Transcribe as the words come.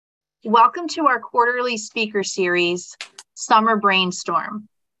Welcome to our quarterly speaker series, Summer Brainstorm.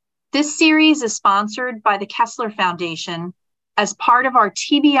 This series is sponsored by the Kessler Foundation as part of our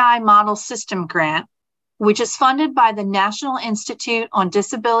TBI Model System Grant, which is funded by the National Institute on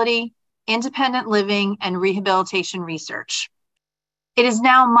Disability, Independent Living, and Rehabilitation Research. It is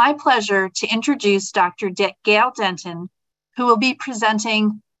now my pleasure to introduce Dr. Gail Denton, who will be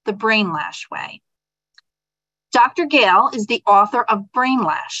presenting The Brainlash Way. Dr. Gail is the author of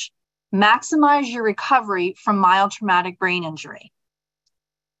Brainlash, Maximize Your Recovery from Mild Traumatic Brain Injury.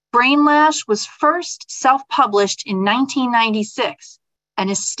 Brainlash was first self-published in 1996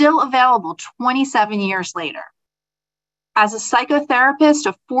 and is still available 27 years later. As a psychotherapist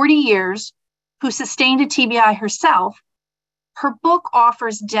of 40 years who sustained a TBI herself, her book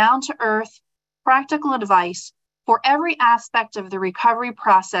offers down-to-earth, practical advice for every aspect of the recovery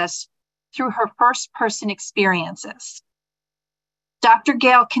process through her first-person experiences. Dr.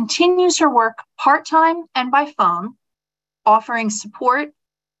 Gail continues her work part-time and by phone, offering support,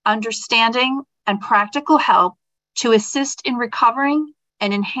 understanding, and practical help to assist in recovering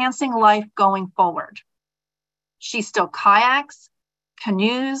and enhancing life going forward. She still kayaks,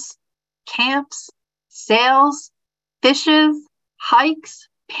 canoes, camps, sails, fishes, hikes,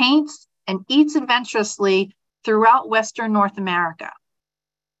 paints, and eats adventurously throughout Western North America.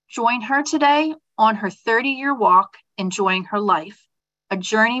 Join her today on her 30-year walk, Enjoying Her Life, a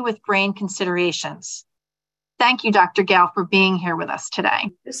journey with brain considerations. Thank you, Dr. Gail, for being here with us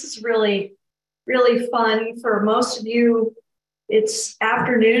today. This is really, really fun. For most of you, it's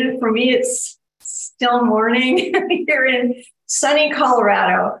afternoon. For me, it's still morning here in sunny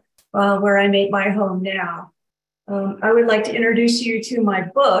Colorado, where I make my home now. I would like to introduce you to my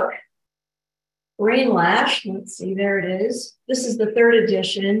book, Brainlash. Let's see, there it is. This is the third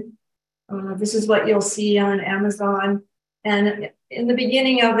edition. This is what you'll see on Amazon. And in the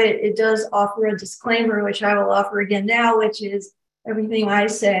beginning of it, it does offer a disclaimer, which I will offer again now, which is everything I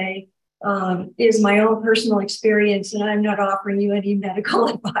say is my own personal experience, and I'm not offering you any medical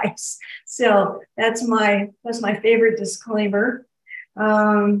advice. So that's my favorite disclaimer.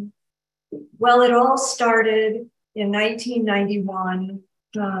 Well, it all started in 1991.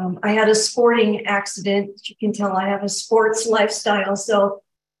 I had a sporting accident. You can tell I have a sports lifestyle. So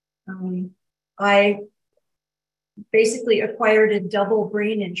I basically acquired a double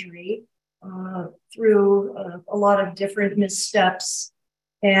brain injury through a lot of different missteps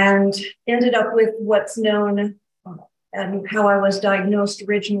and ended up with what's known and how I was diagnosed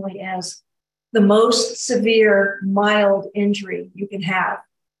originally as the most severe mild injury you can have.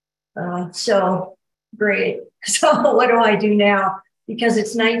 So great. So what do I do now? Because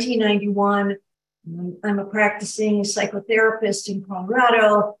it's 1991, I'm a practicing psychotherapist in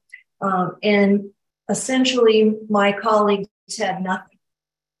Colorado, and essentially, my colleagues had nothing.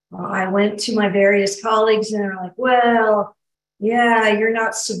 I went to my various colleagues and they're like, well, yeah, you're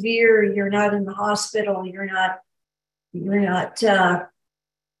not severe. You're not in the hospital. You're not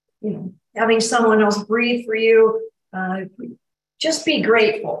having someone else breathe for you. Just be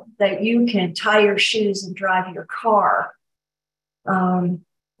grateful that you can tie your shoes and drive your car.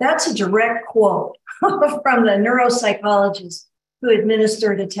 That's a direct quote from the neuropsychologist who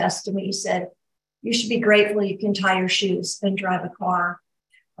administered a test to me. He said, you should be grateful you can tie your shoes and drive a car.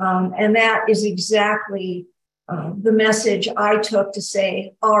 And that is exactly the message I took to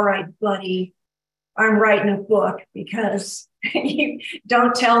say, all right, buddy, I'm writing a book because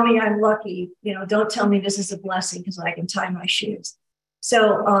don't tell me I'm lucky. Don't tell me this is a blessing because I can tie my shoes.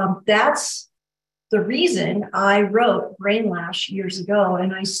 So that's the reason I wrote Brainlash years ago.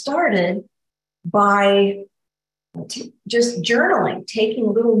 And I started by just journaling,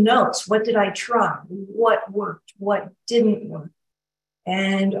 taking little notes. What did I try? What worked? What didn't work?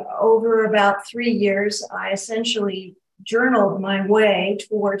 And over about 3 years, I essentially journaled my way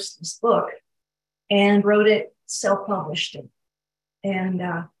towards this book and wrote it, self-published it. And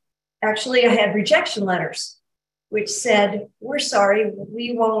actually, I had rejection letters, which said, we're sorry,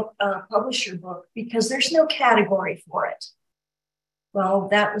 we won't publish your book because there's no category for it. Well,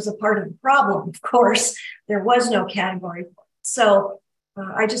 that was a part of the problem, of course. There was no category for it. So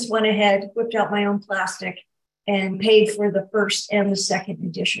I just went ahead, whipped out my own plastic, and paid for the first and the second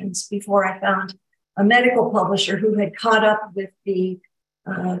editions before I found a medical publisher who had caught up with the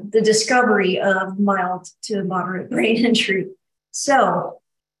discovery of mild to moderate brain injury. So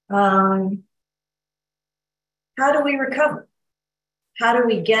how do we recover? How do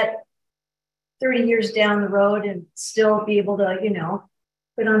we get 30 years down the road and still be able to,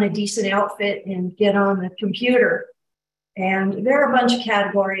 put on a decent outfit and get on the computer? And there are a bunch of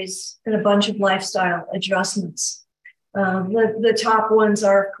categories and a bunch of lifestyle adjustments. The top ones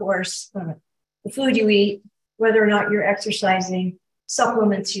are, of course, the food you eat, whether or not you're exercising,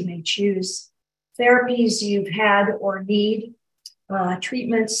 supplements you may choose, therapies you've had or need,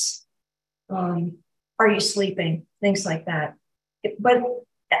 treatments, are you sleeping, things like that. But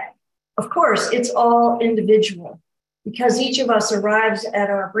of course, it's all individual because each of us arrives at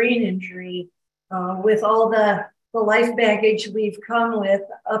our brain injury with all the life baggage we've come with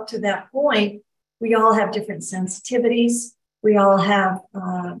up to that point. We all have different sensitivities. We all have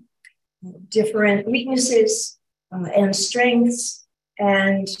different weaknesses and strengths,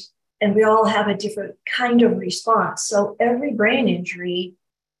 and we all have a different kind of response. So every brain injury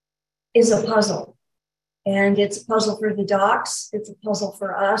is a puzzle, and it's a puzzle for the docs. It's a puzzle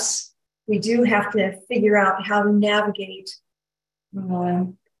for us. We do have to figure out how to navigate,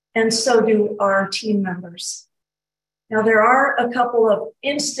 and so do our team members. Now, there are a couple of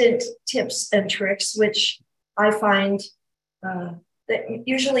instant tips and tricks, which I find that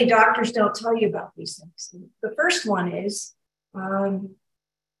usually doctors don't tell you about these things. The first one is the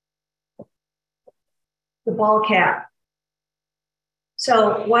ball cap.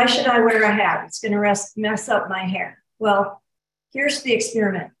 So why should I wear a hat? It's going to mess up my hair. Well, here's the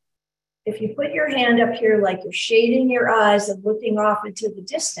experiment. If you put your hand up here like you're shading your eyes and looking off into the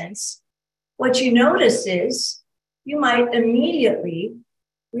distance, what you notice is you might immediately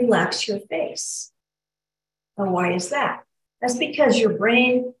relax your face. Now, why is that? That's because your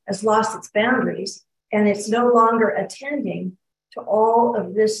brain has lost its boundaries and it's no longer attending to all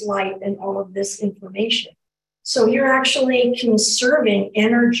of this light and all of this information. So you're actually conserving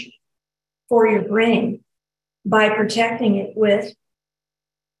energy for your brain by protecting it with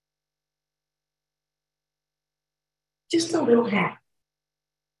just a little hat.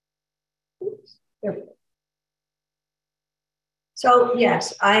 Oops, there we go. So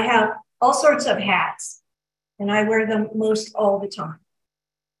yes, I have all sorts of hats, and I wear them most all the time.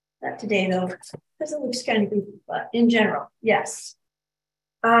 Not today though, because it looks kind of goofy, but in general, yes.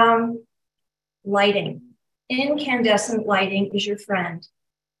 Lighting. Incandescent lighting is your friend.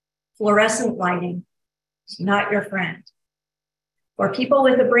 Fluorescent lighting is not your friend. For people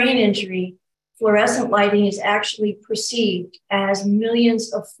with a brain injury, fluorescent lighting is actually perceived as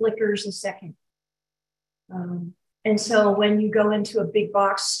millions of flickers a second. And so when you go into a big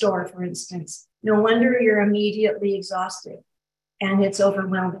box store, for instance, no wonder you're immediately exhausted and it's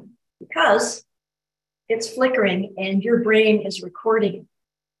overwhelming because it's flickering and your brain is recording it.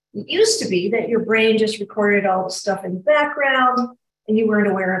 It used to be that your brain just recorded all the stuff in the background and you weren't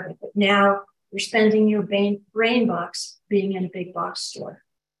aware of it. But now you're spending your brain box being in a big box store.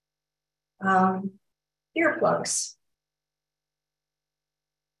 Earplugs.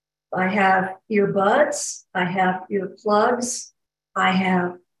 I have earbuds, I have earplugs, I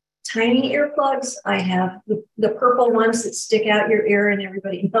have tiny earplugs, I have the purple ones that stick out your ear and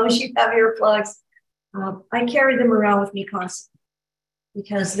everybody knows you have earplugs. I carry them around with me constantly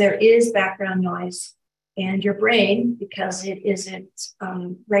because there is background noise and your brain, because it isn't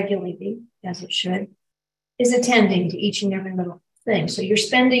regulating as it should, is attending to each and every little thing. So you're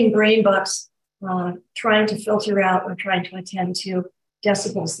spending brain bucks trying to filter out or trying to attend to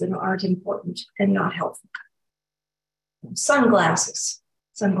decibels that aren't important and not helpful. Sunglasses.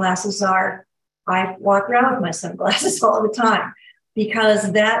 Sunglasses are, I walk around with my sunglasses all the time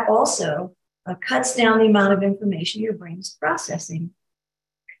because that also cuts down the amount of information your brain is processing.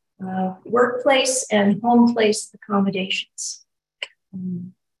 Workplace and home place accommodations.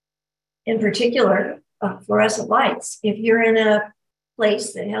 In particular, fluorescent lights. If you're in a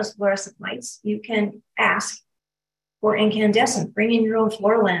place that has fluorescent lights, you can ask for incandescent. Bring in your own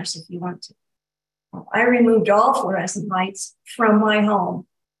floor lamps if you want to. I removed all fluorescent lights from my home,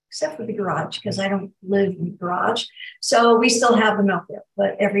 except for the garage, because I don't live in the garage. So we still have them out there,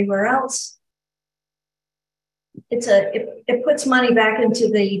 but everywhere else, it puts money back into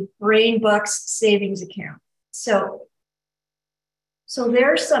the brain bucks savings account. So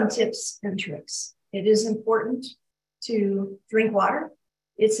there are some tips and tricks. It is important to drink water.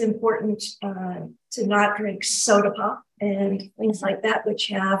 It's important to not drink soda pop and things like that, which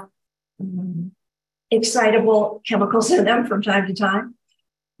have excitable chemicals in them from time to time.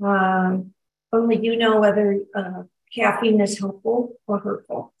 Only you know whether caffeine is helpful or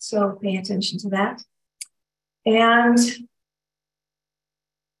hurtful, so pay attention to that. And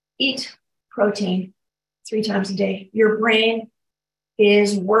eat protein 3 times a day. Your brain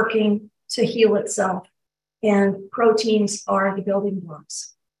is working to heal itself, and proteins are the building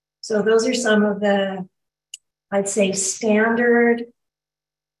blocks. So those are some of the, I'd say, standard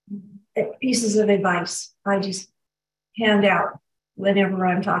pieces of advice I just hand out whenever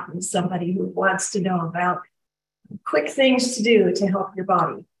I'm talking to somebody who wants to know about quick things to do to help your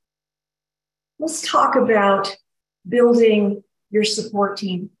body. Let's talk about building your support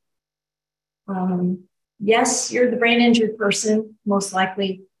team. Yes, you're the brain injured person, most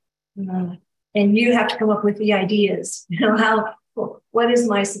likely, and you have to come up with the ideas. What is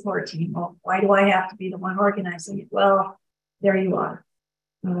my support team? Well, why do I have to be the one organizing it? Well, there you are.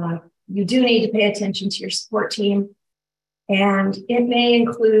 You do need to pay attention to your support team, and it may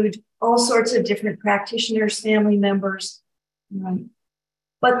include all sorts of different practitioners, family members,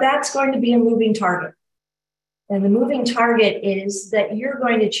 but that's going to be a moving target. And the moving target is that you're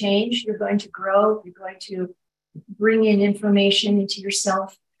going to change, you're going to grow, you're going to bring in information into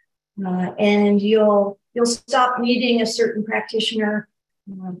yourself, and you'll stop needing a certain practitioner,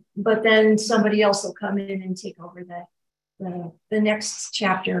 but then somebody else will come in and take over the next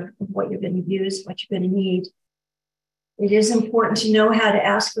chapter of what you're going to use, what you're going to need. It is important to know how to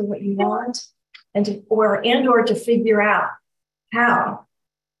ask for what you want and to figure out how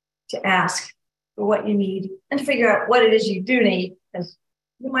to ask for what you need and to figure out what it is you do need, because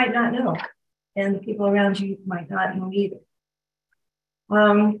you might not know, and the people around you might not know either.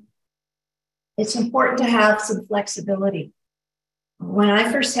 It's important to have some flexibility. When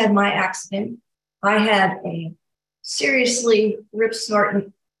I first had my accident, I had a seriously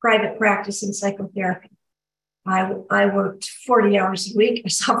rip-snorting private practice in psychotherapy. I worked 40 hours a week. I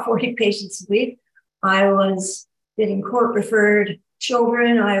saw 40 patients a week. I was getting court-referred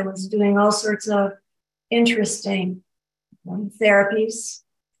children. I was doing all sorts of interesting therapies.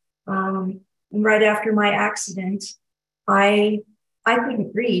 And right after my accident, I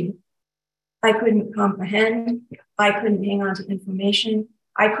couldn't read. I couldn't comprehend. I couldn't hang on to information.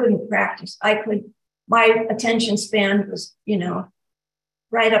 I couldn't practice. My attention span was,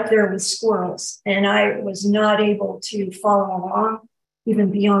 right up there with squirrels. And I was not able to follow along, even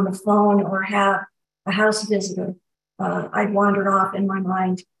be on the phone or have a house visitor. I'd wandered off in my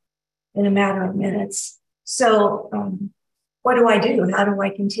mind in a matter of minutes. So what do I do? How do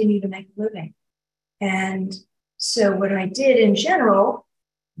I continue to make a living? And so what I did in general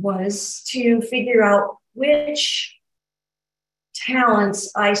was to figure out which talents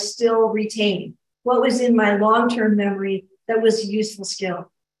I still retain, what was in my long-term memory that was a useful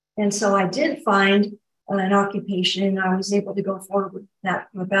skill. And so I did find an occupation. I was able to go forward with that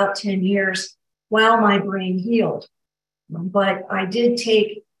for about 10 years while my brain healed. But I did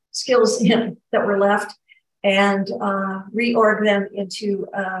take skills that were left and reorg them into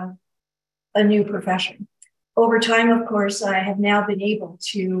a new profession. Over time, of course, I have now been able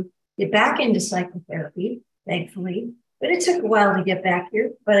to get back into psychotherapy, thankfully, but it took a while to get back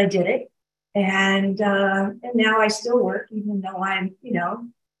here, but I did it. And now I still work, even though I'm,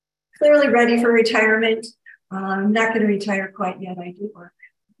 clearly ready for retirement. I'm not going to retire quite yet. I do work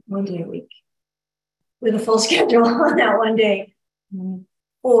 1 day a week with a full schedule on that 1 day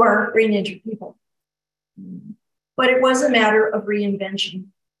for brain injured people. But it was a matter of reinvention.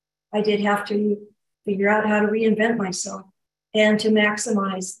 I did have to figure out how to reinvent myself and to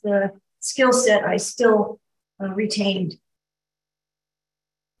maximize the skill set I still retained.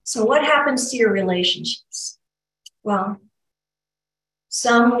 So what happens to your relationships? Well,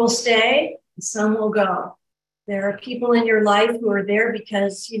 some will stay, some will go. There are people in your life who are there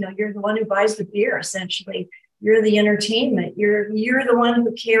because, you're the one who buys the beer, essentially. You're the entertainment. You're the one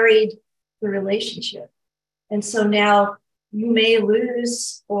who carried the relationship. And so now you may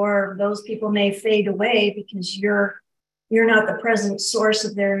lose, or those people may fade away because you're not the present source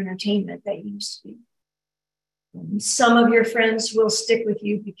of their entertainment that you used to be. Some of your friends will stick with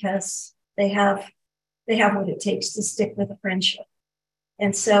you because they have what it takes to stick with a friendship.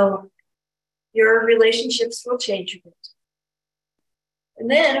 And so your relationships will change a bit. And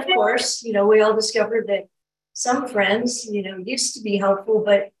then, of course, we all discovered that some friends, used to be helpful,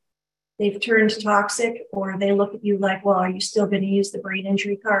 but they've turned toxic, or they look at you like, well, are you still going to use the brain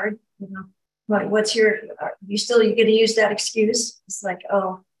injury card? Like, are you going to use that excuse? It's like,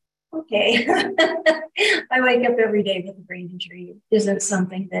 oh, okay. I wake up every day with a brain injury. It isn't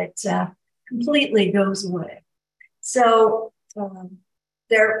something that completely goes away. So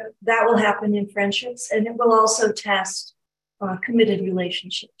that will happen in friendships, and it will also test committed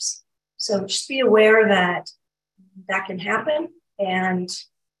relationships. So just be aware that can happen, and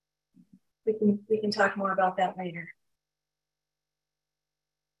we can talk more about that later.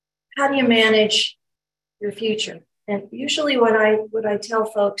 How do you manage your future? And usually what I tell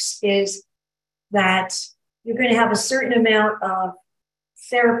folks is that you're going to have a certain amount of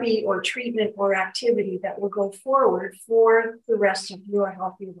therapy or treatment or activity that will go forward for the rest of your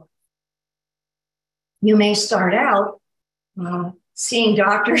healthy life. You may start out seeing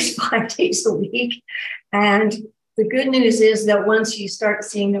doctors 5 days a week, and The good news is that once you start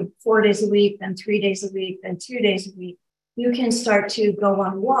seeing them 4 days a week, then 3 days a week, then 2 days a week, you can start to go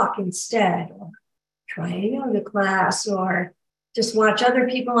on a walk instead, or try a yoga class, or just watch other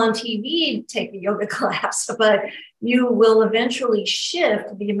people on TV take a yoga class. But you will eventually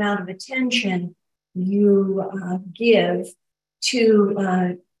shift the amount of attention you give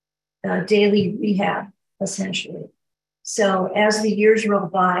to daily rehab, essentially. So as the years roll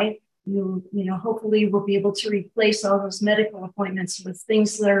by, you know, hopefully we'll be able to replace all those medical appointments with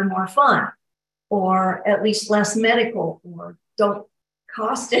things that are more fun, or at least less medical, or don't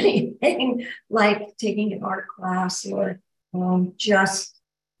cost anything, like taking an art class, or just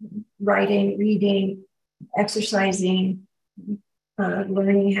writing, reading, exercising,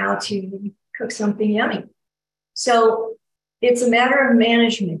 learning how to cook something yummy. So it's a matter of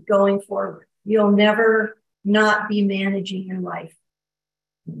management going forward. You'll never not be managing your life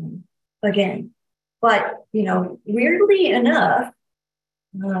again. But, you know, weirdly enough,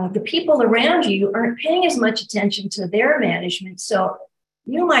 the people around you aren't paying as much attention to their management. So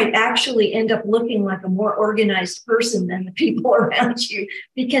you might actually end up looking like a more organized person than the people around you,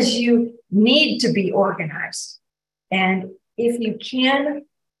 because you need to be organized. And if you can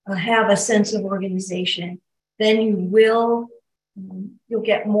have a sense of organization, then you'll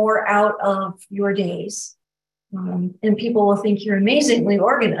get more out of your days. And people will think you're amazingly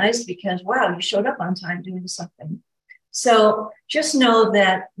organized because, wow, you showed up on time doing something. So just know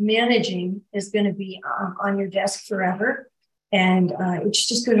that managing is going to be on your desk forever. And it's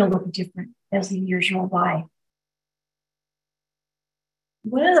just going to look different as the years roll by.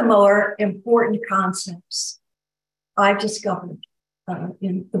 One of the more important concepts I've discovered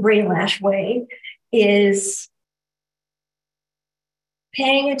in the Brainlash way is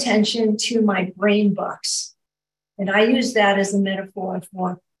paying attention to my brain bucks. And I use that as a metaphor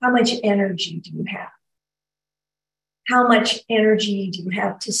for how much energy do you have? How much energy do you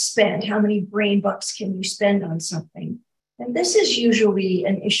have to spend? How many brain bucks can you spend on something? And this is usually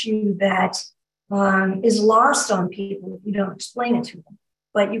an issue that is lost on people if you don't explain it to them.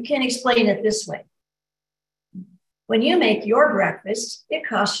 But you can explain it this way. When you make your breakfast, it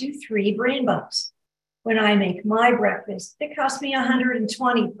costs you 3 brain bucks. When I make my breakfast, it costs me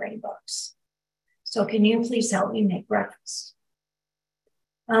 120 brain bucks. So can you please help me make breakfast?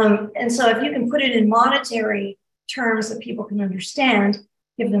 And so if you can put it in monetary terms that people can understand,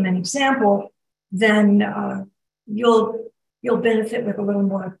 give them an example, then you'll benefit with a little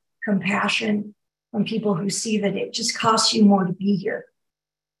more compassion from people who see that it just costs you more to be here.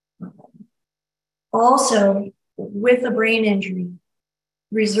 Also, with a brain injury,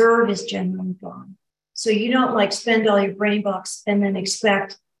 reserve is generally gone. So you don't like spend all your brain bucks and then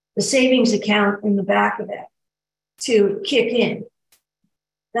expect the savings account in the back of it to kick in.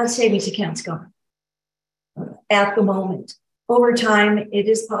 That savings account's gone at the moment. Over time, it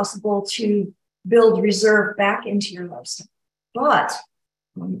is possible to build reserve back into your lifestyle. But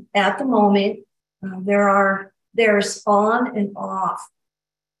at the moment, there's on and off.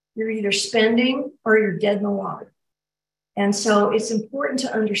 You're either spending or you're dead in the water. And so it's important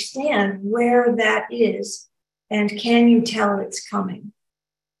to understand where that is, and can you tell it's coming?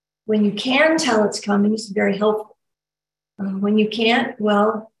 When you can tell it's coming, it's very helpful. When you can't,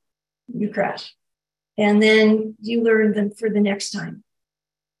 well, you crash. And then you learn them for the next time.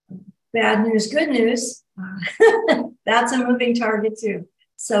 Bad news, good news. That's a moving target too.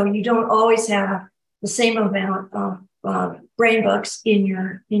 So you don't always have the same amount of brain bucks in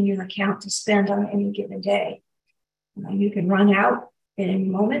your account to spend on any given day. You can run out at any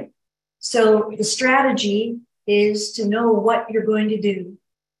moment. So the strategy is to know what you're going to do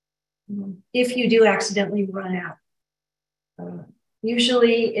if you do accidentally run out.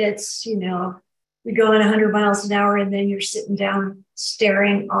 Usually it's, you're going 100 miles an hour and then you're sitting down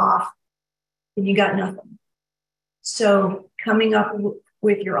staring off and you got nothing. So coming up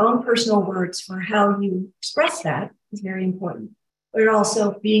with your own personal words for how you express that is very important, but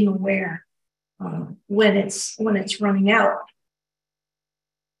also being aware when it's running out.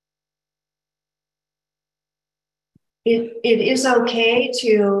 It is okay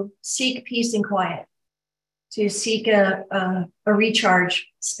to seek peace and quiet, to seek a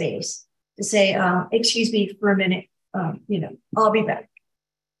recharge space, to say, excuse me for a minute, I'll be back.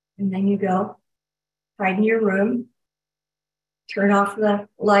 And then you go, hide in your room, turn off the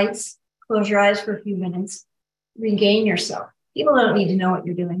lights, close your eyes for a few minutes, regain yourself. People don't need to know what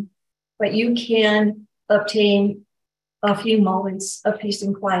you're doing, but you can obtain a few moments of peace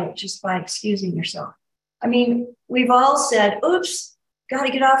and quiet just by excusing yourself. I mean, we've all said, oops, got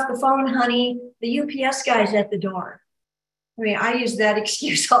to get off the phone, honey. The UPS guy's at the door. I mean, I use that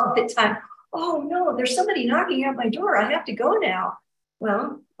excuse all the time. oh no, there's somebody knocking at my door. I have to go now.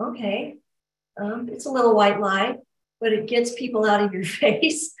 Well, okay. It's a little white lie, but it gets people out of your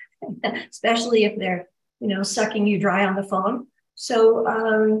face, especially if they're, sucking you dry on the phone.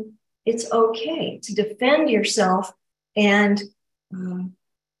 So it's okay to defend yourself and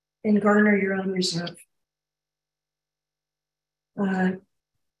garner your own reserve. Turn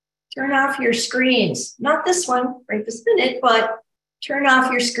off your screens. Not this one right this minute, but turn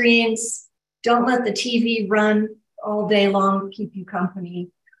off your screens. Don't let the TV run all day long, keep you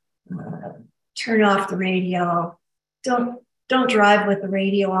company. Turn off the radio. Don't drive with the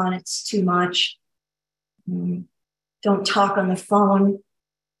radio on. It's too much. Don't talk on the phone.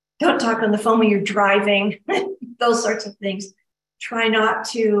 Don't talk on the phone when you're driving. Those sorts of things. Try not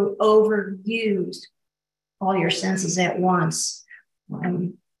to overuse all your senses at once.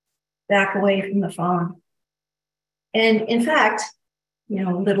 Back away from the phone. And in fact,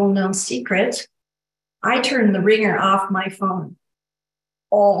 little known secret, I turn the ringer off my phone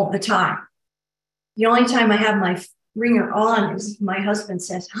all the time. The only time I have my ringer on is if my husband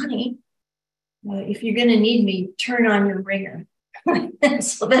says, honey, if you're going to need me, turn on your ringer.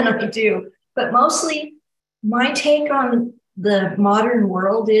 So then I do. But mostly my take on the modern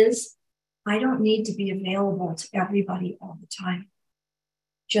world is I don't need to be available to everybody all the time.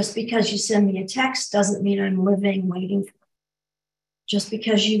 Just because you send me a text doesn't mean I'm living waiting for it. Just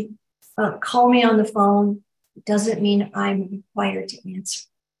because you call me on the phone doesn't mean I'm required to answer.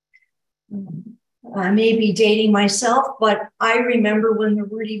 I may be dating myself, but I remember when there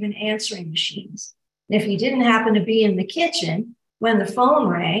weren't even answering machines. And if you didn't happen to be in the kitchen when the phone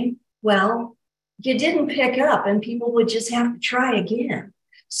rang, well, you didn't pick up and people would just have to try again.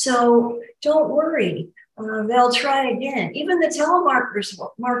 So don't worry. They'll try again. Even the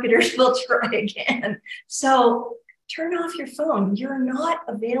telemarketers will try again. So turn off your phone. You're not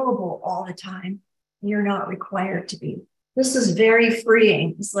available all the time. You're not required to be. This is very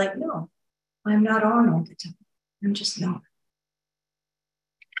freeing. It's like, no, I'm not on all the time. I'm just not.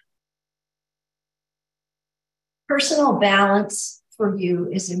 Personal balance for you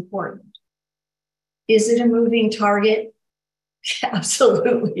is important. Is it a moving target?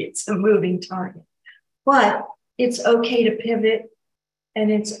 Absolutely, it's a moving target. But it's okay to pivot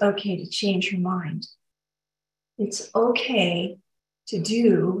and it's okay to change your mind. It's okay to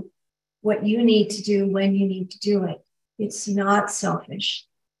do what you need to do when you need to do it. It's not selfish.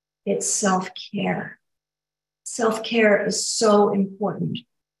 It's self-care. Self-care is so important.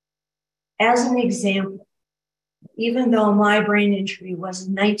 As an example, even though my brain injury was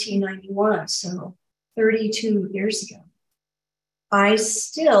in 1991, so 32 years ago, I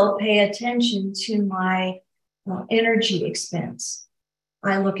still pay attention to my energy expense.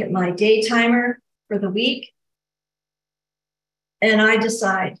 I look at my day timer for the week and I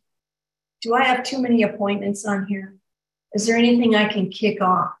decide, do I have too many appointments on here? Is there anything I can kick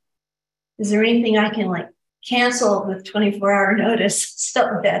off? Is there anything I can cancel with 24-hour notice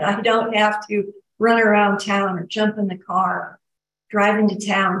so that I don't have to run around town or jump in the car, drive into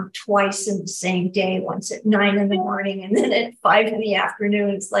town twice in the same day, once at 9 in the morning and then at 5 in the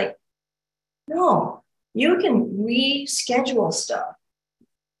afternoon? It's like, no, you can reschedule stuff.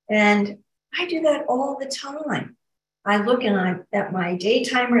 And I do that all the time. I look at my day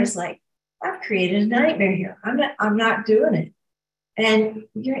timer is like, I've created a nightmare here. I'm not doing it. And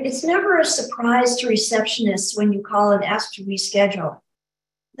it's never a surprise to receptionists when you call and ask to reschedule.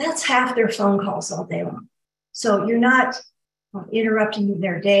 That's half their phone calls all day long. So you're not interrupting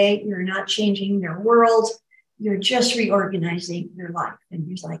their day. You're not changing their world. You're just reorganizing your life. And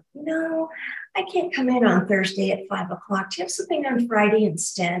you're like, I can't come in on Thursday at 5 o'clock. Do you have something on Friday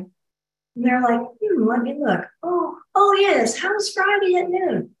instead? And they're like, let me look. Oh yes. How's Friday at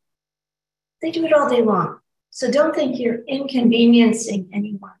noon? They do it all day long. So don't think you're inconveniencing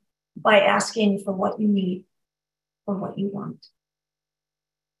anyone by asking for what you need or what you want.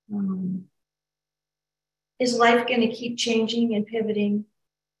 Is life going to keep changing and pivoting?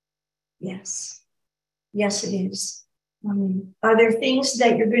 Yes. Yes, it is. Are there things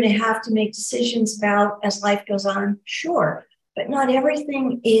that you're going to have to make decisions about as life goes on? Sure. But not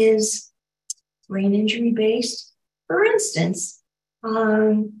everything is brain injury based. For instance,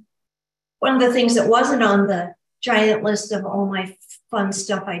 one of the things that wasn't on the giant list of all my fun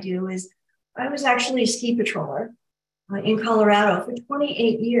stuff I do is I was actually a ski patroller in Colorado for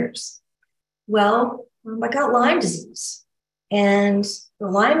 28 years. Well, I got Lyme disease, and the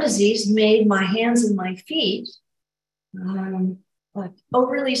Lyme disease made my hands and my feet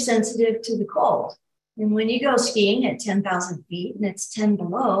overly sensitive to the cold. And when you go skiing at 10,000 feet and it's 10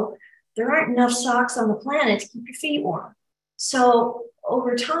 below, there aren't enough socks on the planet to keep your feet warm. So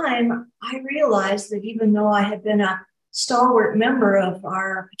over time, I realized that even though I had been a stalwart member of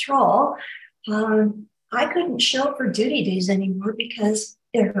our patrol, I couldn't show up for duty days anymore because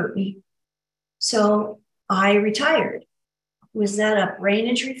it hurt me. So I retired. Was that a brain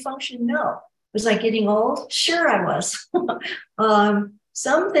injury function? No. Was I getting old? Sure, I was.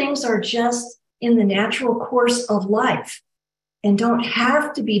 Some things are just in the natural course of life and don't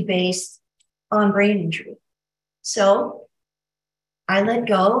have to be based on brain injury. So I let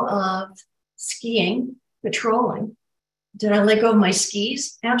go of skiing, patrolling. Did I let go of my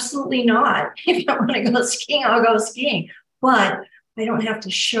skis? Absolutely not. If I want to go skiing, I'll go skiing. But I don't have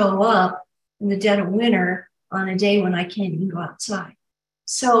to show up in the dead of winter on a day when I can't even go outside.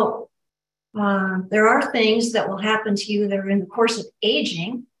 So there are things that will happen to you that are in the course of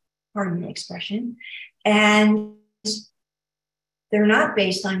aging, pardon the expression, and they're not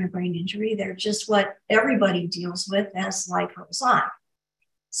based on your brain injury. They're just what everybody deals with as life goes on.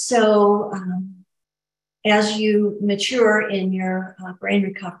 So as you mature in your brain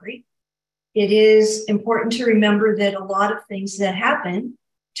recovery, it is important to remember that a lot of things that happen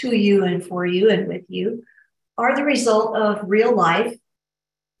to you and for you and with you are the result of real life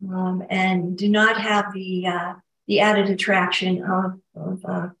and do not have the added attraction of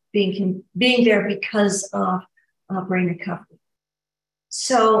being there because of brain recovery.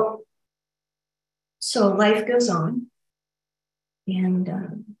 So life goes on, and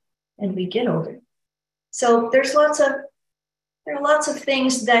we get older. So there are lots of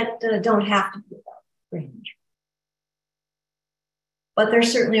things that don't have to be about brain injury, but there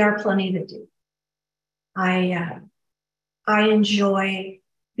certainly are plenty that do. I enjoy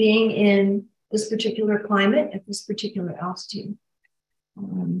being in this particular climate at this particular altitude.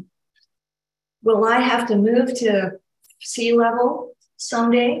 Will I have to move to sea level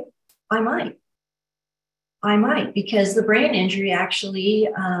someday? I might, because the brain injury actually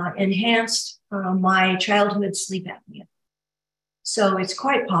enhanced my childhood sleep apnea. So it's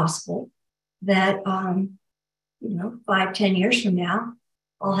quite possible that, 5-10 years from now,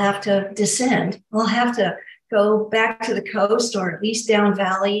 I'll have to descend. I'll have to go back to the coast or at least down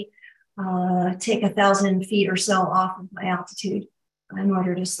valley, take 1,000 feet or so off of my altitude in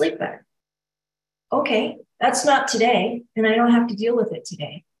order to sleep better. Okay, that's not today, and I don't have to deal with it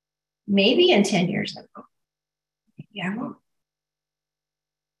today. Maybe in 10 years I will. Maybe I won't.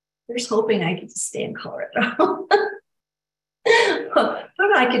 There's hoping I get to stay in Colorado. But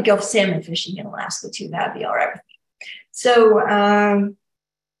I could go salmon fishing in Alaska too. That'd be all right with me. So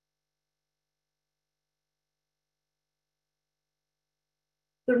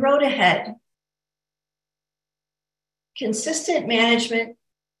the road ahead. Consistent management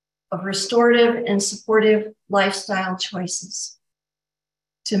of restorative and supportive lifestyle choices.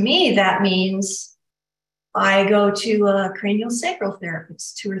 To me, that means I go to a craniosacral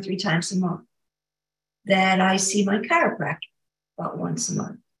therapist 2 or 3 times a month, that I see my chiropractor about once a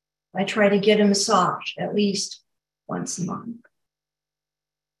month. I try to get a massage at least once a month.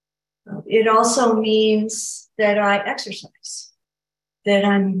 It also means that I exercise, that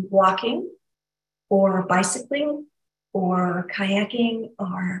I'm walking or bicycling or kayaking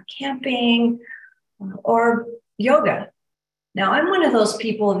or camping or yoga. Now, I'm one of those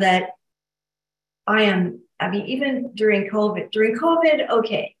people that even during COVID,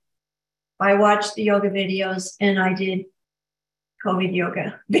 okay, I watched the yoga videos and I did COVID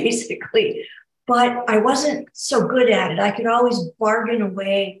yoga, basically, but I wasn't so good at it. I could always bargain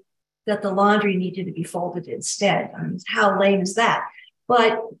away that the laundry needed to be folded instead. How lame is that?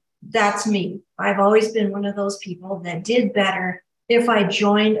 But that's me. I've always been one of those people that did better if I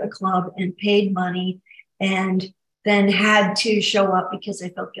joined a club and paid money and then had to show up because I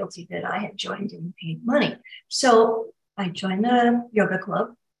felt guilty that I had joined and paid money. So I joined the yoga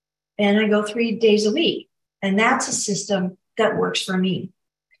club and I go 3 days a week. And that's a system that works for me.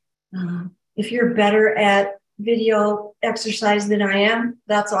 If you're better at video exercise than I am,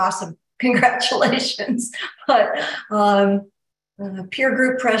 that's awesome. Congratulations. But peer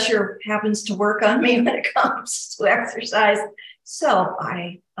group pressure happens to work on me when it comes to exercise. So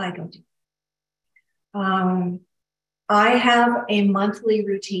I go do it. I have a monthly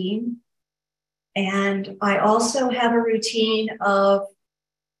routine, and I also have a routine of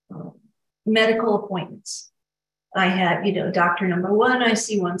medical appointments. I have, doctor number 1, I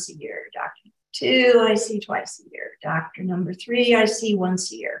see once a year. Doctor 2, I see twice a year. Doctor number 3, I see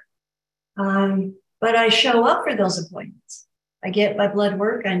once a year. But I show up for those appointments. I get my blood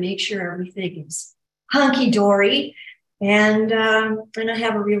work. I make sure everything is hunky-dory. And I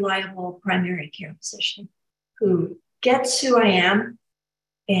have a reliable primary care physician who gets who I am.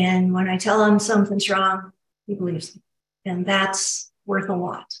 And when I tell him something's wrong, he believes me. And that's worth a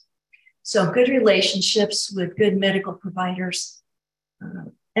lot. So good relationships with good medical providers.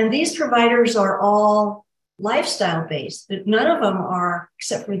 And these providers are all lifestyle based. None of them are,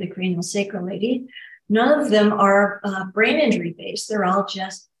 except for the cranial sacral lady, none of them are brain injury based. They're all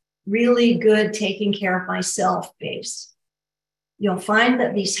just really good taking care of myself based. You'll find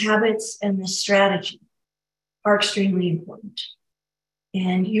that these habits and this strategy are extremely important.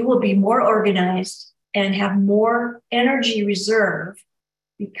 And you will be more organized and have more energy reserve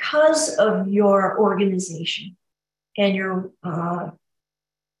because of your organization and your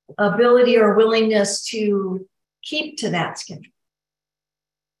ability or willingness to keep to that schedule.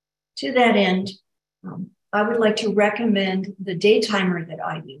 To that end, I would like to recommend the day timer that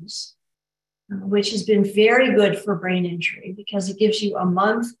I use, which has been very good for brain injury because it gives you a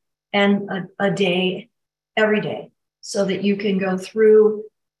month and a day every day so that you can go through,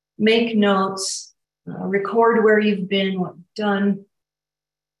 make notes, record where you've been, what you've done.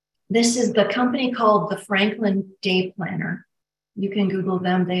 This is the company called the Franklin Day Planner. You can Google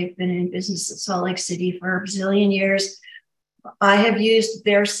them. They've been in business at Salt Lake City for a bazillion years. I have used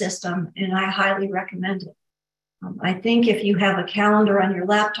their system and I highly recommend it. I think if you have a calendar on your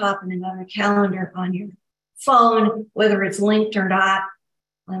laptop and another calendar on your phone, whether it's linked or not,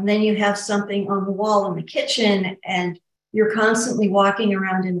 and then you have something on the wall in the kitchen and you're constantly walking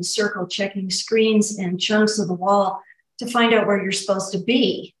around in a circle, checking screens and chunks of the wall to find out where you're supposed to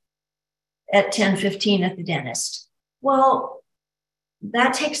be at 10:15 at the dentist. Well,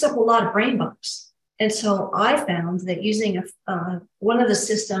 that takes up a lot of brain bugs. And so I found that using one of the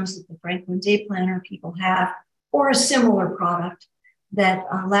systems that the Franklin Day Planner people have, or a similar product that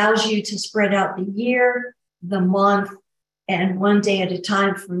allows you to spread out the year, the month, and one day at a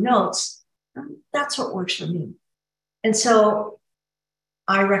time for notes, that's what works for me. And so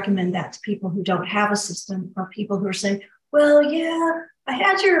I recommend that to people who don't have a system or people who are saying, well, yeah,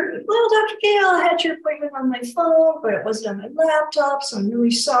 Dr. Gail, I had your appointment on my phone, but it wasn't on my laptop. So I'm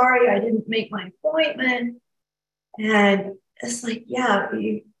really sorry. I didn't make my appointment. And it's like, yeah,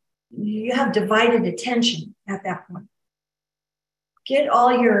 you have divided attention at that point. Get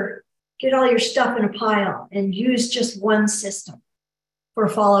all your stuff in a pile and use just one system for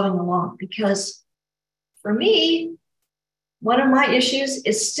following along. Because for me, one of my issues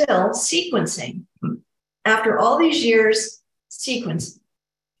is still sequencing. After all these years, sequencing.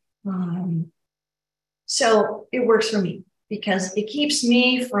 So it works for me because it keeps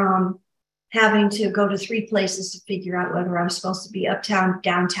me from having to go to 3 places to figure out whether I'm supposed to be uptown,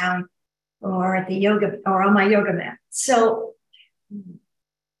 downtown, or at the yoga or on my yoga mat. So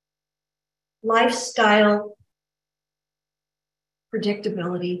lifestyle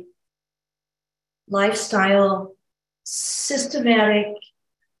predictability, lifestyle systematic,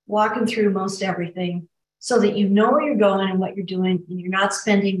 walking through most everything so that you know where you're going and what you're doing, and you're not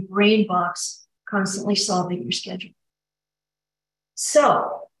spending brain bucks constantly solving your schedule.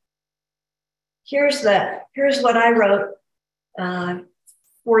 So here's what I wrote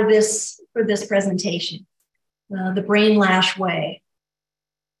for this presentation, the Brainlash way.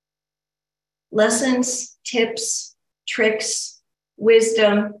 Lessons, tips, tricks,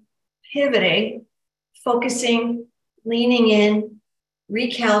 wisdom, pivoting, focusing, leaning in,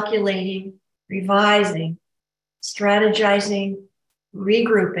 recalculating, revising, strategizing,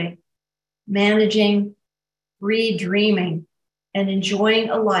 regrouping, managing, redreaming, and enjoying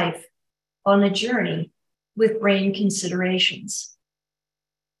a life on a journey with brain considerations.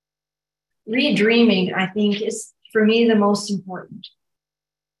 Redreaming, I think, is for me the most important.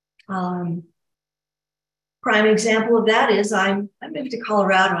 Prime example of that is I moved to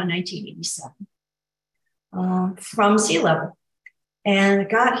Colorado in 1987 from sea level. And I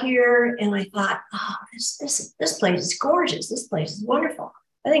got here and I thought, oh, this place is gorgeous. This place is wonderful.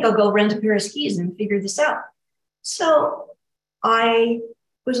 I think I'll go rent a pair of skis and figure this out. So I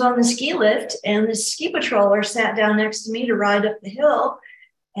was on the ski lift and the ski patroller sat down next to me to ride up the hill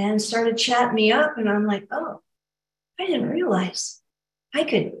and started chatting me up. And I'm like, oh, I didn't realize I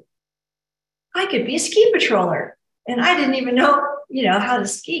could be a ski patroller. And I didn't even know, how to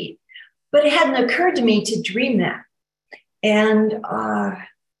ski. But it hadn't occurred to me to dream that. And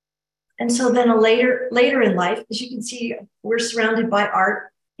so then later in life, as you can see, we're surrounded by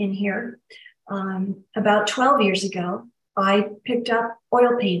art in here. About 12 years ago, I picked up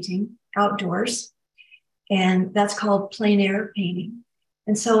oil painting outdoors, and that's called plein air painting.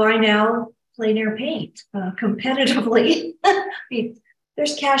 And so I now plein air paint competitively. I mean,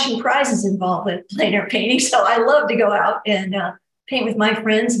 there's cash and prizes involved with plein air painting, so I love to go out and paint with my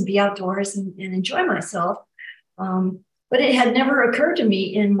friends and be outdoors and enjoy myself. But it had never occurred to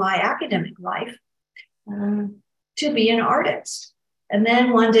me in my academic life to be an artist. And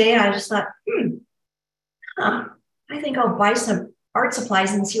then one day I just thought, I think I'll buy some art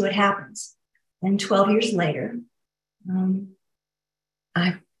supplies and see what happens. And 12 years later, I'm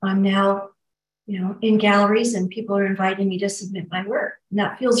now, in galleries and people are inviting me to submit my work. And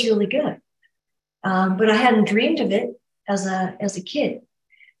that feels really good. But I hadn't dreamed of it as a kid.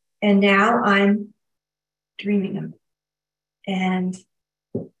 And now I'm dreaming of it. And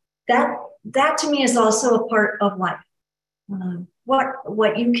that to me is also a part of life.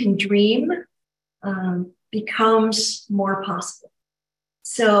 What you can dream becomes more possible.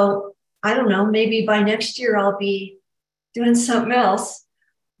 So I don't know, maybe by next year I'll be doing something else,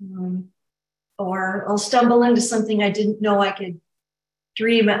 or I'll stumble into something I didn't know I could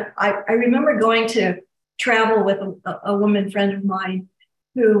dream. I remember going to travel with a woman friend of mine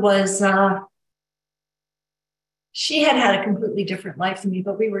who was, she had a completely different life than me,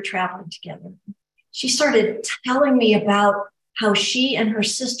 but we were traveling together. She started telling me about how she and her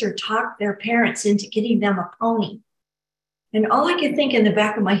sister talked their parents into getting them a pony. And all I could think in the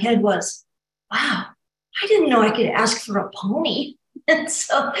back of my head was, wow, I didn't know I could ask for a pony. And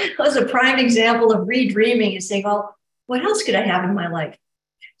so it was a prime example of redreaming and saying, well, what else could I have in my life?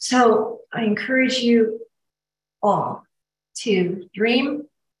 So I encourage you all to dream,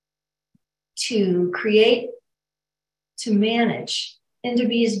 to create, to manage, and to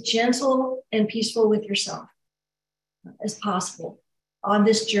be as gentle and peaceful with yourself as possible on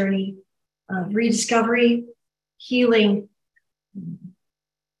this journey of rediscovery, healing,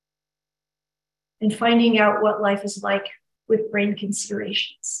 and finding out what life is like with brain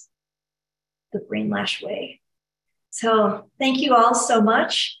considerations, the Brainlash way. So thank you all so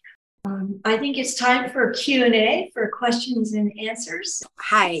much. I think it's time for Q&A, for questions and answers.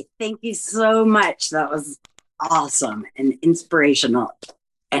 Hi, thank you so much. That was awesome and inspirational.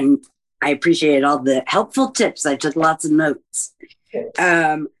 And I appreciate all the helpful tips. I took lots of notes.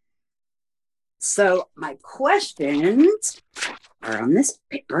 So my questions are on this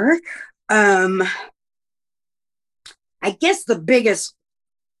paper. I guess the biggest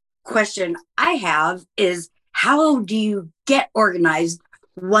question I have is, how do you get organized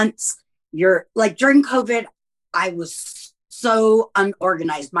once you're, like during COVID, I was so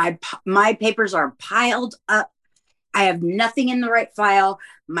unorganized. My papers are piled up. I have nothing in the right file.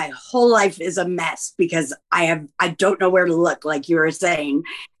 My whole life is a mess because I don't know where to look, like you were saying,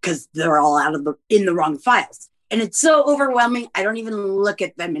 because they're all in the wrong files. And it's so overwhelming. I don't even look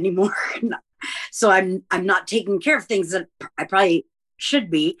at them anymore. So I'm not taking care of things that I probably should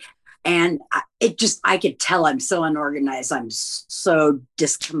be. And I could tell I'm so unorganized. I'm so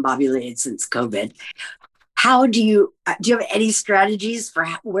discombobulated since COVID. How do you have any strategies for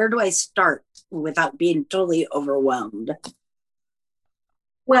where do I start without being totally overwhelmed?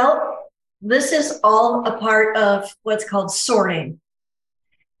 Well, this is all a part of what's called sorting.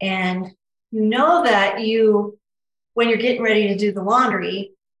 And you know that when you're getting ready to do the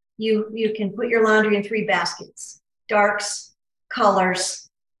laundry, you can put your laundry in 3 baskets: darks, colors,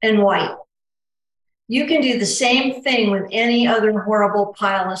 and white. You can do the same thing with any other horrible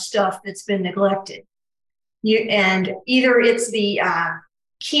pile of stuff that's been neglected. And either it's the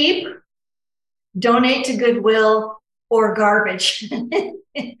keep, donate to Goodwill, or garbage.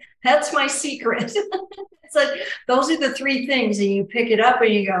 That's my secret. It's like, those are the 3 things, and you pick it up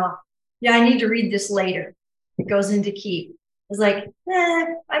and you go, yeah, I need to read this later. It goes into keep. It's like,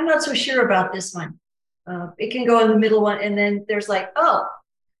 I'm not so sure about this one. It can go in the middle one, and then there's like, oh,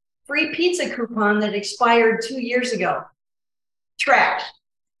 free pizza coupon that expired 2 years ago. Trash.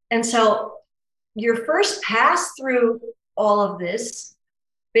 And so your first pass through all of this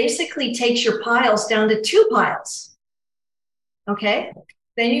basically takes your piles down to 2 piles. Okay?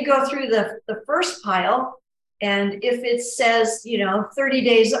 Then you go through the first pile, and if it says, 30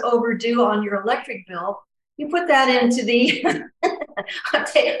 days overdue on your electric bill, you put that into the,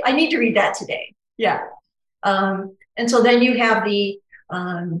 I need to read that today. Yeah. And so then you have the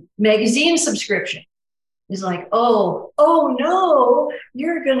magazine subscription. It's like, oh no,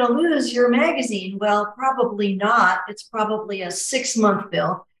 you're going to lose your magazine. Well, probably not. It's probably a 6-month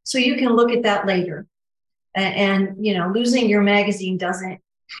bill. So you can look at that later. And losing your magazine doesn't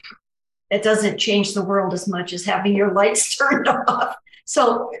change the world as much as having your lights turned off.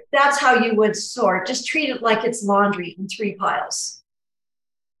 So that's how you would sort. Just treat it like it's laundry in 3 piles.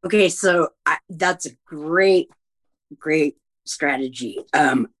 Okay, so that's a great strategy.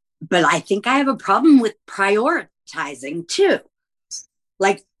 But I think I have a problem with prioritizing too.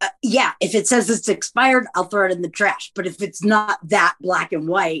 Like, if it says it's expired, I'll throw it in the trash. But if it's not that black and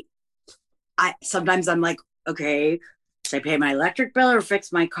white, sometimes I'm like, okay, should I pay my electric bill or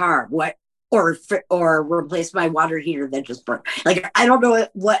fix my car? What or replace my water heater that just broke. Like, I don't know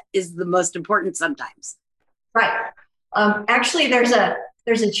what is the most important sometimes. Right. Actually, there's a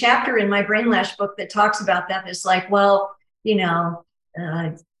chapter in my Brainlash book that talks about that. It's like, well,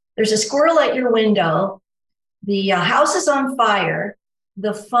 there's a squirrel at your window. The house is on fire.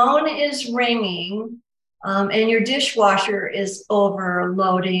 The phone is ringing, and your dishwasher is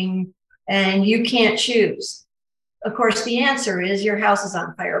overloading, and you can't choose. Of course, the answer is your house is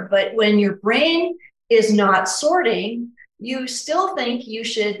on fire. But when your brain is not sorting, you still think you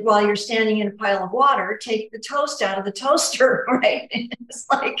should, while you're standing in a pile of water, take the toast out of the toaster, right? It's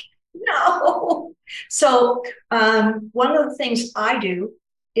like, no. So one of the things I do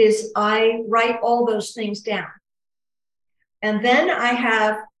is I write all those things down. And then I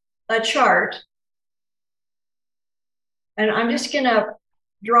have a chart, and I'm just going to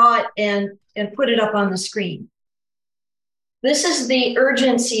draw it and put it up on the screen. This is the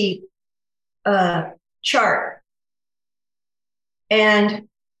urgency chart. And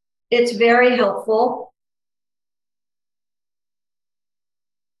it's very helpful.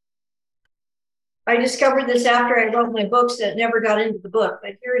 I discovered this after I wrote my books that never got into the book,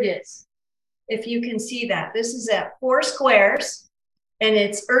 but here it is. If you can see that, this is at 4 squares, and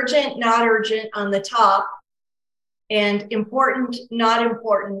it's urgent, not urgent on the top, and important, not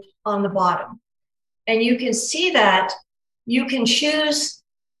important on the bottom. And you can see that you can choose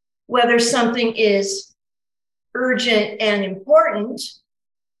whether something is urgent and important,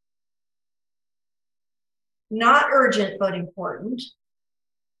 not urgent but important,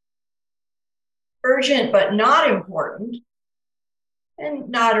 urgent but not important, and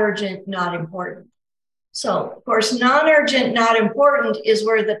not urgent, not important. So, of course, non-urgent, not important is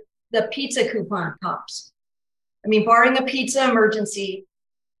where the pizza coupon comes. I mean, barring a pizza emergency,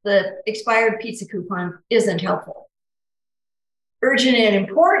 the expired pizza coupon isn't helpful. Urgent and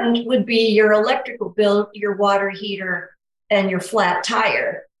important would be your electrical bill, your water heater, and your flat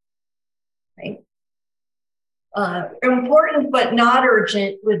tire, right? Important but not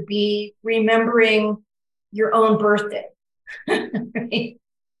urgent would be remembering your own birthday. Right?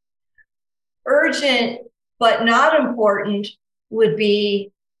 Urgent but not important would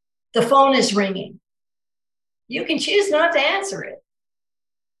be the phone is ringing. You can choose not to answer it.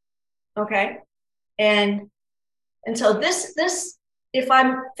 Okay. And so this, if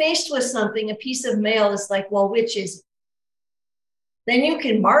I'm faced with something, a piece of mail is like, well, which is it? Then you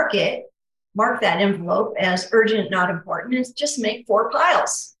can mark that envelope as urgent, not important, and just make 4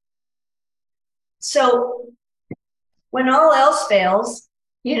 piles. So when all else fails,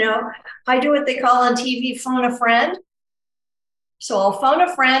 I do what they call on TV, phone a friend. So I'll phone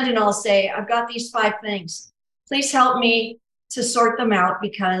a friend and I'll say, I've got these 5 things. Please help me to sort them out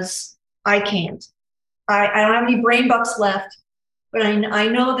because I can't. I don't have any brain bucks left, but I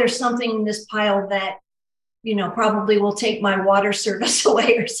know there's something in this pile that, probably will take my water service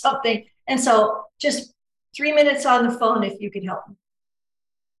away or something. And so just 3 minutes on the phone if you could help me.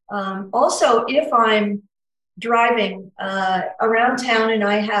 Also, if I'm driving around town and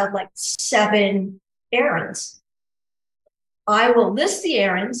I have like 7 errands, I will list the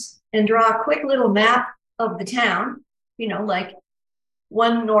errands and draw a quick little map of the town, like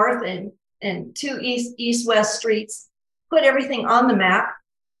 1 north and 2 east-west streets, put everything on the map,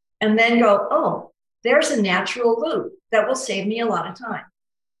 and then go, oh, there's a natural loop that will save me a lot of time.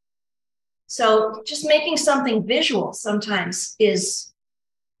 So just making something visual sometimes is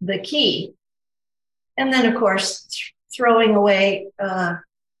the key. And then, of course, throwing away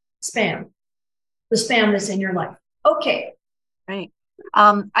spam, the spam that's in your life. Okay. Right.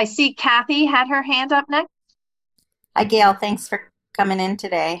 I see Kathy had her hand up next. Hi, Gail. Thanks for coming in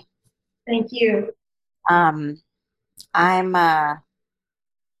today. Thank you. I'm a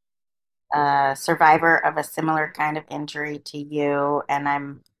survivor of a similar kind of injury to you, and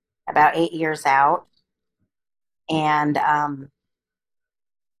I'm about 8 years out. And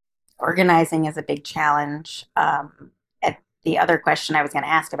organizing is a big challenge. At the other question I was going to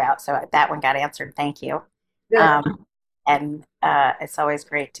ask about, so that one got answered. Thank you. And it's always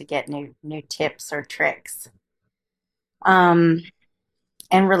great to get new tips or tricks.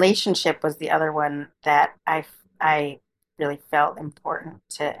 And relationship was the other one that I really felt important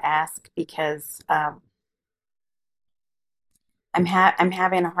to ask because I'm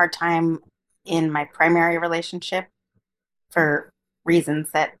having a hard time in my primary relationship for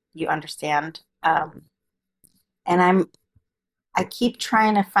reasons that you understand. And I keep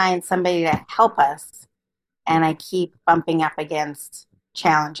trying to find somebody to help us, and I keep bumping up against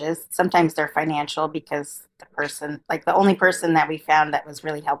challenges. Sometimes they're financial because the only person that we found that was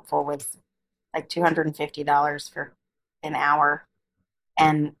really helpful was like $250 for an hour.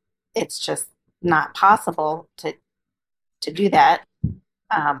 And it's just not possible to do that.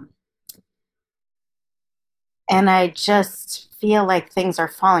 Um, and I just feel like things are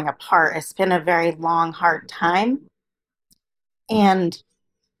falling apart. It's been a very long, hard time. And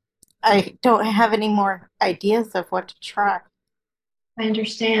I don't have any more ideas of what to try. I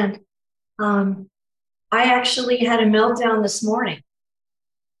understand. I actually had a meltdown this morning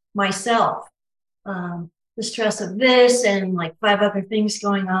myself. The stress of this and like 5 other things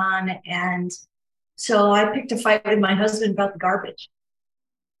going on. And so I picked a fight with my husband about the garbage.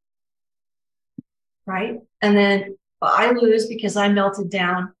 Right. And then I lose because I melted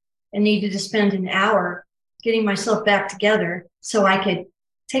down and needed to spend an hour getting myself back together so I could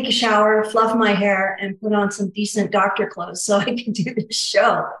take a shower, fluff my hair, and put on some decent doctor clothes so I could do this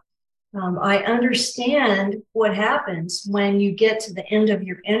show. I understand what happens when you get to the end of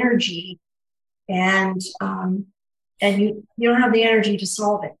your energy and you don't have the energy to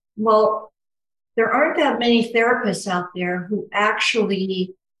solve it. Well, there aren't that many therapists out there who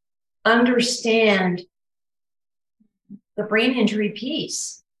actually understand the brain injury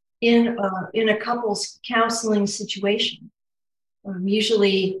piece in a couples counseling situation.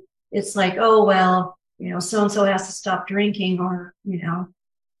 Usually it's like, oh, well, so-and-so has to stop drinking or,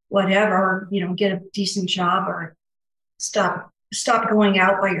 whatever, get a decent job or stop going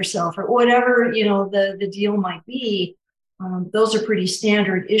out by yourself or whatever, the deal might be. Those are pretty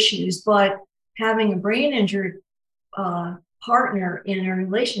standard issues, but having a brain injured partner in a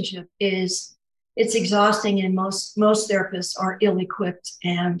relationship it's exhausting, and most therapists are ill-equipped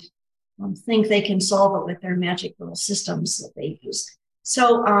and think they can solve it with their magic little systems that they use.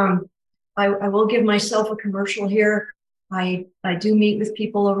 So I will give myself a commercial here. I do meet with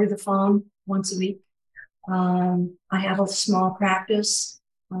people over the phone once a week. I have a small practice.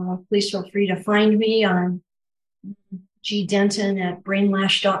 Please feel free to find me on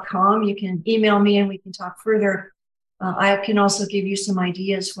gdenton@brainlash.com. You can email me and we can talk further. I can also give you some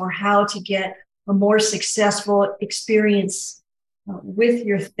ideas for how to get a more successful experience with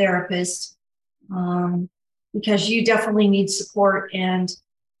your therapist, because you definitely need support and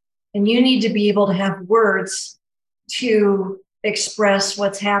you need to be able to have words to express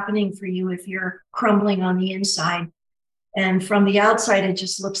what's happening for you if you're crumbling on the inside. And from the outside, it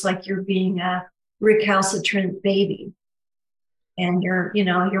just looks like you're being a recalcitrant baby and you're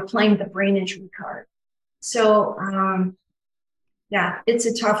playing the brain injury card. So, yeah, it's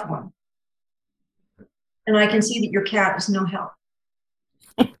a tough one. And I can see that your cat is no help.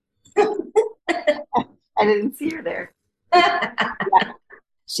 I didn't see her there. Yeah.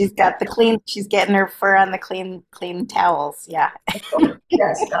 She's getting her fur on the clean towels. Yeah.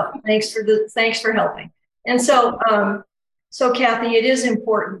 Yes. No, thanks for helping. And so, Kathy, it is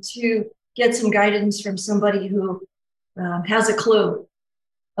important to get some guidance from somebody who has a clue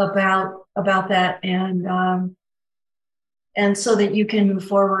about that, and so that you can move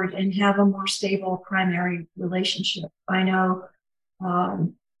forward and have a more stable primary relationship. I know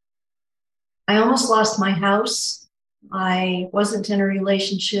I almost lost my house. I wasn't in a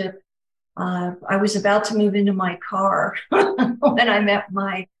relationship. I was about to move into my car when I met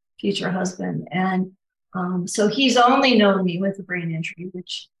my future husband. And so he's only known me with a brain injury,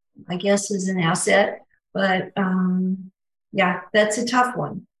 which I guess is an asset. But yeah, that's a tough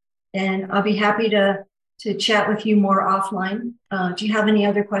one. And I'll be happy to chat with you more offline. Do you have any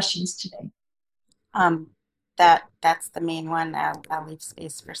other questions today? That's the main one. I'll leave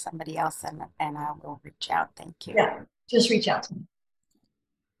space for somebody else and I will reach out. Thank you. Yeah, just reach out to me.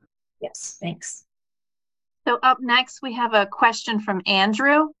 Yes, thanks. So up next, we have a question from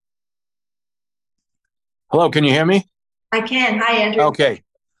Andrew. Hello, can you hear me? I can. Hi, Andrew. Okay.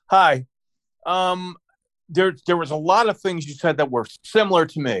 Hi. There was a lot of things you said that were similar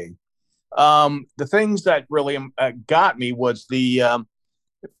to me. The things that really got me was the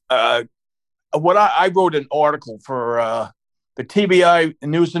what I wrote an article for the TBI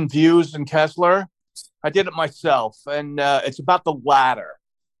News and Views in Kessler. I did it myself, and it's about the ladder.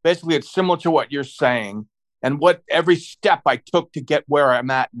 Basically, it's similar to what you're saying and what every step I took to get where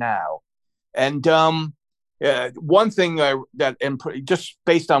I'm at now. And one thing just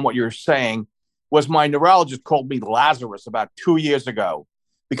based on what you're saying was my neurologist called me Lazarus about 2 years ago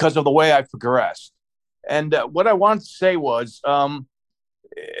because of the way I progressed. And what I wanted to say was,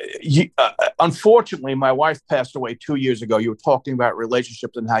 unfortunately, my wife passed away 2 years ago. You were talking about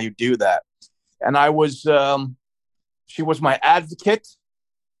relationships and how you do that. And she was my advocate,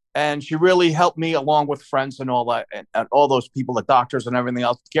 and she really helped me along with friends and all that, and all those people, the doctors and everything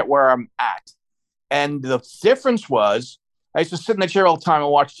else, to get where I'm at. And the difference was, I used to sit in the chair all the time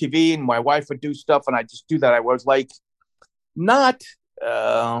and watch TV, and my wife would do stuff, and I just do that. I was like, not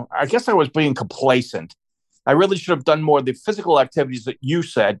I guess I was being complacent. I really should have done more of the physical activities that you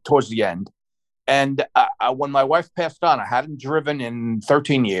said towards the end. And when my wife passed on, I hadn't driven in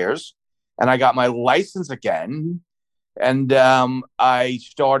 13 years, and I got my license again. And I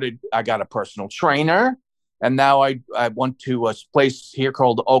got a personal trainer, and now I went to a place here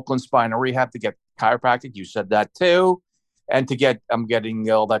called Oakland Spine and Rehab to get chiropractic. You said that too. And I'm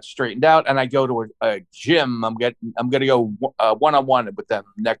getting all that straightened out. And I go to a gym. I'm going to go one-on-one with them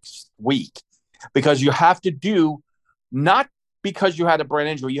next week, because you have to do, not because you had a brain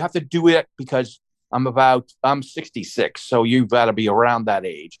injury, you have to do it because I'm 66. So you've got to be around that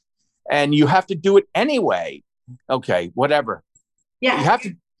age, and you have to do it anyway. Okay, whatever. Yeah. You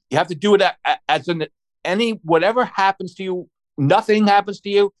have to do it as whatever happens to you, nothing happens to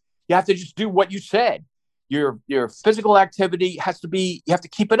you. You have to just do what you said. Your physical activity you have to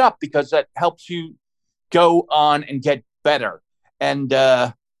keep it up, because that helps you go on and get better. And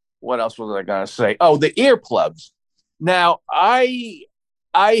what else was I going to say? Oh, the earplugs. Now, I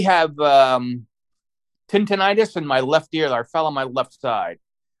have tendinitis in my left ear. I fell on my left side.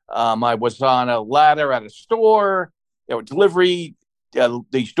 I was on a ladder at a store. There were delivery.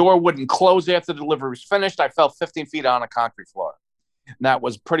 The door wouldn't close after the delivery was finished. I fell 15 feet on a concrete floor. And that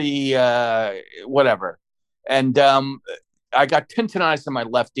was pretty whatever. And I got tendinitis in my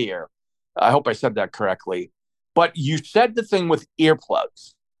left ear. I hope I said that correctly. But you said the thing with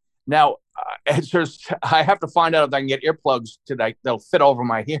earplugs. Now, I have to find out if I can get earplugs that'll fit over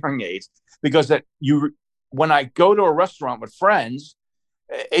my hearing aids, because when I go to a restaurant with friends,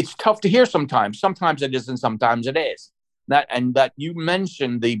 it's tough to hear sometimes. Sometimes it isn't, sometimes it is. That you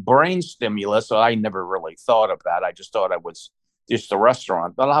mentioned the brain stimulus, so I never really thought of that. I just thought it was just a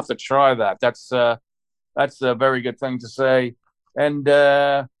restaurant. But I'll have to try that. That's a very good thing to say. And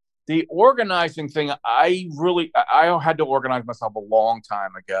the organizing thing, I had to organize myself a long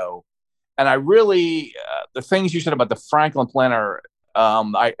time ago. And I really, the things you said about the Franklin Planner,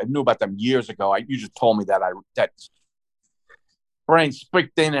 I knew about them years ago. You just told me that brain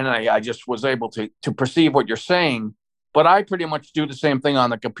speaked in, and I just was able to perceive what you're saying. But I pretty much do the same thing on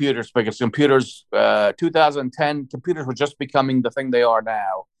the computers, because 2010, computers were just becoming the thing they are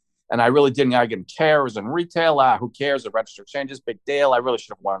now. And I really didn't. I get cares in retail. Who cares? The register changes, big deal. I really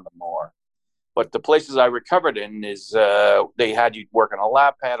should have learned them more. But the places I recovered in is they had you work on a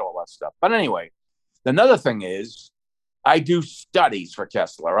lap pad, all that stuff. But anyway, another thing is I do studies for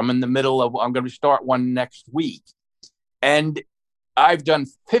Kessler. I'm going to start one next week. And I've done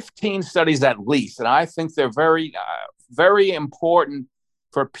 15 studies at least. And I think they're very, very important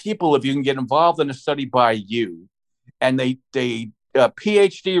for people if you can get involved in a study by you. And they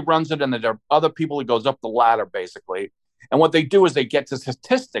PhD runs it, and there are other people who goes up the ladder, basically. And what they do is they get to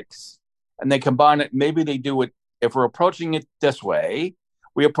statistics, and they combine it. Maybe they do it, if we're approaching it this way,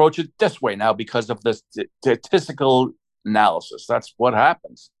 we approach it this way now because of the statistical analysis. That's what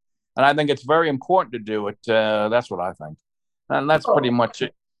happens. And I think it's very important to do it. That's what I think. And that's pretty much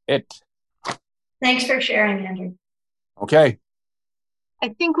it. Thanks for sharing, Andrew. Okay. I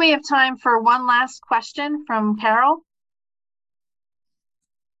think we have time for one last question from Carol.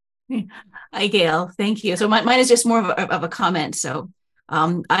 Hi, Gail. Thank you. So mine is just more of a comment. So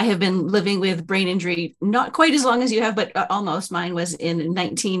I have been living with brain injury, not quite as long as you have, but almost. Mine was in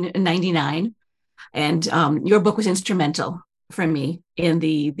 1999. And your book was instrumental for me in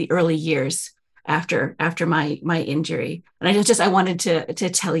the early years after my injury. And I wanted to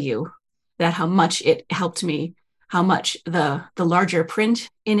tell you that how much it helped me, how much the larger print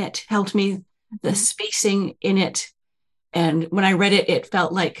in it helped me, the spacing in it. And when I read it, it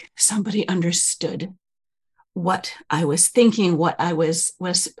felt like somebody understood what I was thinking, what I was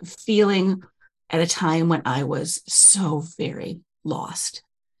feeling at a time when I was so very lost.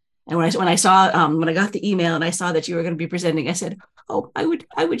 And when I got the email and I saw that you were going to be presenting, I said, "Oh,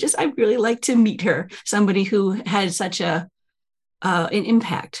 I'd really like to meet her, somebody who had such an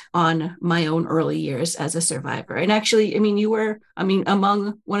impact on my own early years as a survivor." And actually, you were,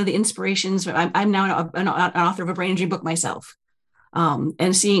 among one of the inspirations. I'm now an author of a brain injury book myself,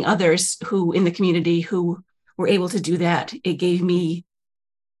 and seeing others who in the community who were able to do that, it gave me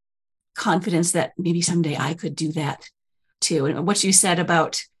confidence that maybe someday I could do that too. And what you said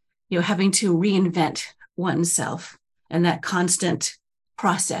about, having to reinvent oneself and that constant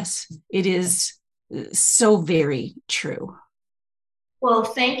process, it is so very true. Well,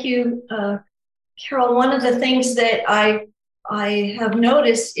 thank you, Carol. One of the things that I have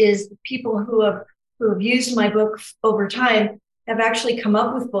noticed is people who have used my book over time have actually come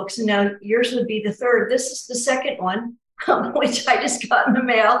up with books, and now yours would be the third. This is the second one, which I just got in the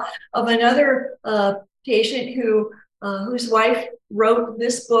mail, of another patient who whose wife wrote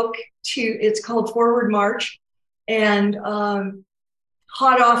this book it's called Forward March, and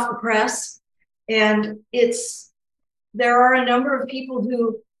hot off the press. And there are a number of people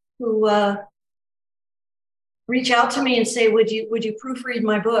who reach out to me and say, would you proofread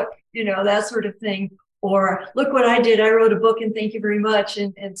my book? That sort of thing. Or look what I did. I wrote a book and thank you very much.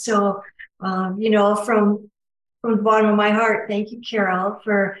 And so, from the bottom of my heart, thank you, Carol,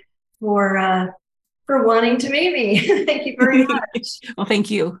 for wanting to meet me. Thank you very much. Well, thank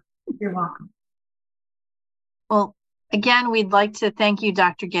you. You're welcome. Well, again, we'd like to thank you,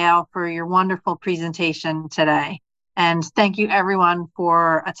 Dr. Gail, for your wonderful presentation today. And thank you, everyone,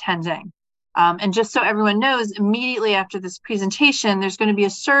 for attending. And just so everyone knows, immediately after this presentation, there's going to be a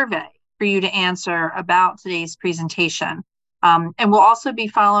survey for you to answer about today's presentation. And we'll also be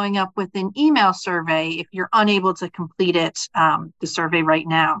following up with an email survey if you're unable to complete it, the survey right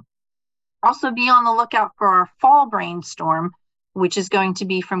now. Also be on the lookout for our fall brainstorm, which is going to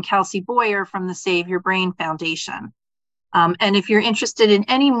be from Kelsey Boyer from the Save Your Brain Foundation. And if you're interested in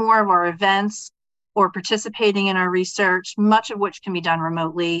any more of our events or participating in our research, much of which can be done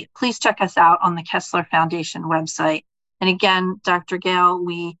remotely, please check us out on the Kessler Foundation website. And again, Dr. Gail,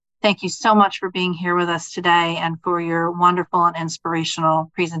 we thank you so much for being here with us today and for your wonderful and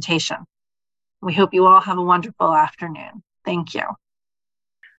inspirational presentation. We hope you all have a wonderful afternoon. Thank you.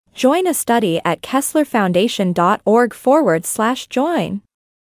 Join a study at kesslerfoundation.org/join.